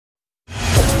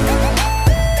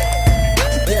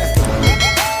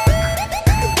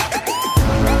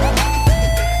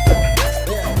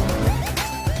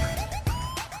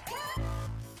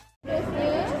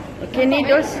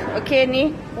okey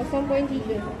ni.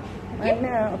 0.3.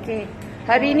 Mana? Okey.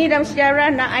 Hari ni dalam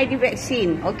sejarah nak I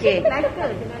divaksin. Okey.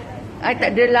 I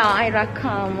tak adalah, I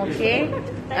rakam. Okey.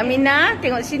 Aminah,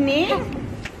 tengok sini.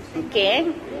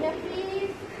 Okey.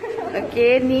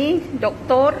 Okey, ni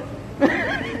doktor.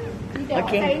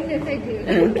 Okey.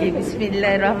 Okey,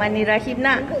 bismillahirrahmanirrahim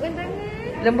nak.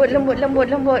 Lembut.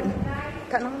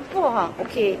 Tak nampak.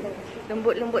 Okey.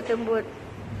 Lembut.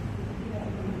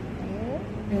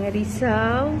 Jangan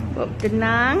risau.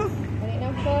 Tenang.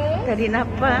 Tarik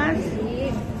nafas.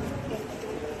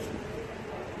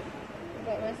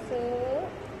 Buat masuk.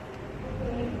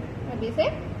 Habis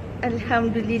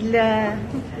Alhamdulillah.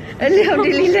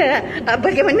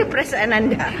 Bagaimana perasaan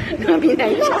anda?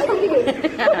 Aminah.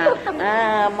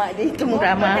 Mak dia itu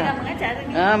ramah.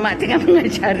 Mak tengah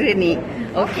mengacara ni.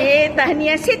 Okey,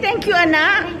 tahniah. Say thank you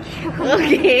anak.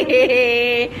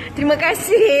 Okey. Terima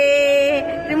kasih.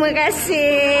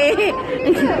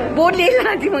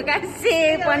 Bolehlah, terima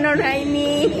kasih Puan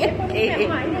Nuraini.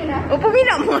 Okey. Oh,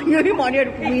 peminat mak dia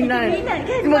ada peminat.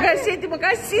 Terima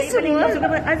kasih semua.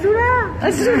 Azura.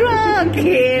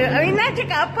 Okey. Aminah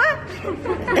cakap apa?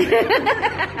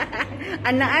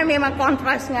 Anak I memang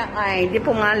kontras dengan I. Dia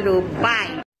pemalu.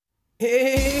 Bye.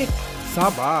 Hey,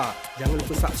 sabar. Jangan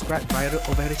lupa subscribe Viral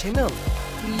Over Channel.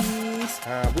 Please.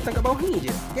 Butang kat bawah ni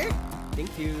je. Okay?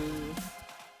 Thank you.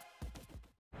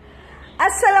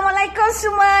 Assalamualaikum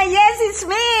semua. Yes, it's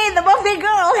me, the birthday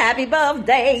girl. Happy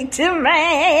birthday to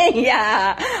me.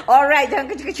 Yeah. Alright, jangan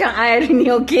kecil-kecil hari ni,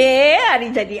 okay?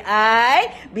 Hari jadi I.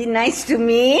 Be nice to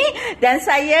me. Dan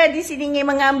saya di sini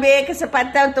ingin mengambil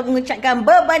kesempatan untuk mengucapkan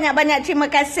berbanyak-banyak terima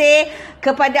kasih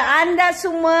kepada anda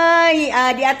semua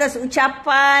di atas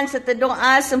ucapan serta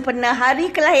doa sempena hari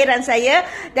kelahiran saya.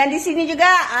 Dan di sini juga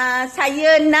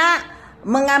saya nak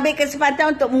mengambil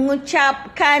kesempatan untuk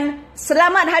mengucapkan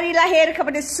selamat hari lahir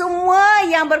kepada semua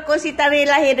yang berkongsi tarikh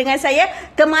lahir dengan saya,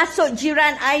 termasuk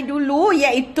jiran I dulu,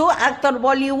 iaitu aktor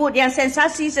Bollywood yang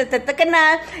sensasi serta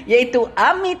terkenal, iaitu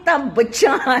Amitabh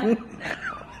Bachchan.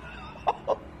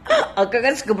 Akak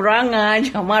kan suka berangan,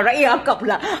 jangan marah. Akak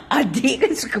pula adik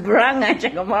kan suka berangan,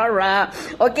 jangan marah.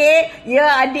 Okey,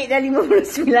 ya adik dah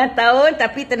 59 tahun,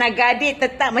 tapi tenaga adik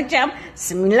tetap macam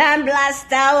 19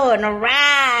 tahun.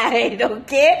 Alright,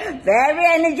 okay.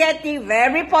 Very energetic,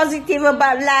 very positive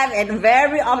about life and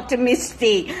very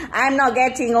optimistic. I'm not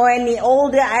getting any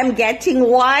older, I'm getting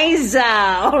wiser.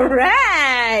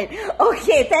 Alright.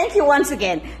 Okay, thank you once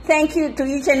again. Thank you to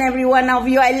each and every one of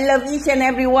you. I love each and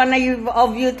every one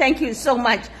of you. Thank you so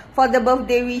much for the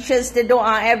birthday wishes, the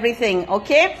doa, everything.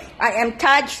 Okay? I am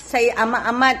touched. Saya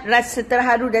amat-amat rasa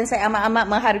terharu dan saya amat-amat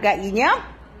menghargainya.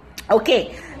 Okay.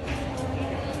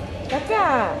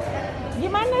 Kakak,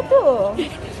 gimana tu?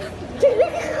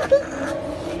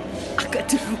 Agak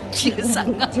teruja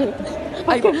sangat.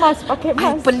 Pakai mask.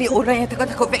 I pelik orang yang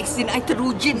takut vaksin. I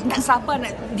teruja, tak sabar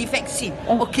nak divaksin.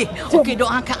 Okey,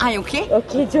 doakan I, okey?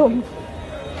 Okey, jom.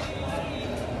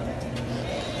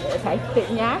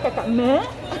 Excitednya kakak Mek.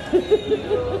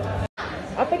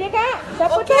 Apa dia kak?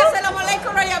 Siapa tu?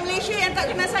 Assalamualaikum rakyat Malaysia. Yang tak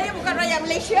kenal saya bukan rakyat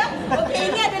Malaysia. Okey,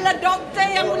 ini adalah doktor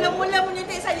yang mula-mula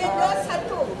menyuntik saya dos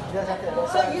 1.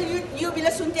 So you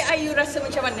bila suntik I, you rasa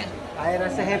macam mana? I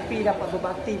rasa happy dapat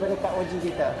berbakti pada Kak Ogy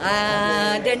kita.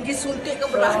 Dan disuntik ke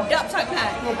beradab sangat.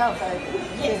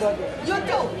 Yes. You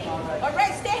too.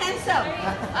 Alright, stay handsome.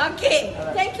 Okay.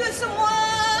 Thank you semua.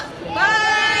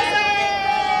 Bye.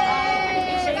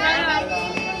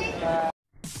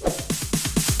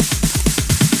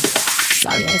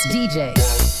 Sorry, it's DJ.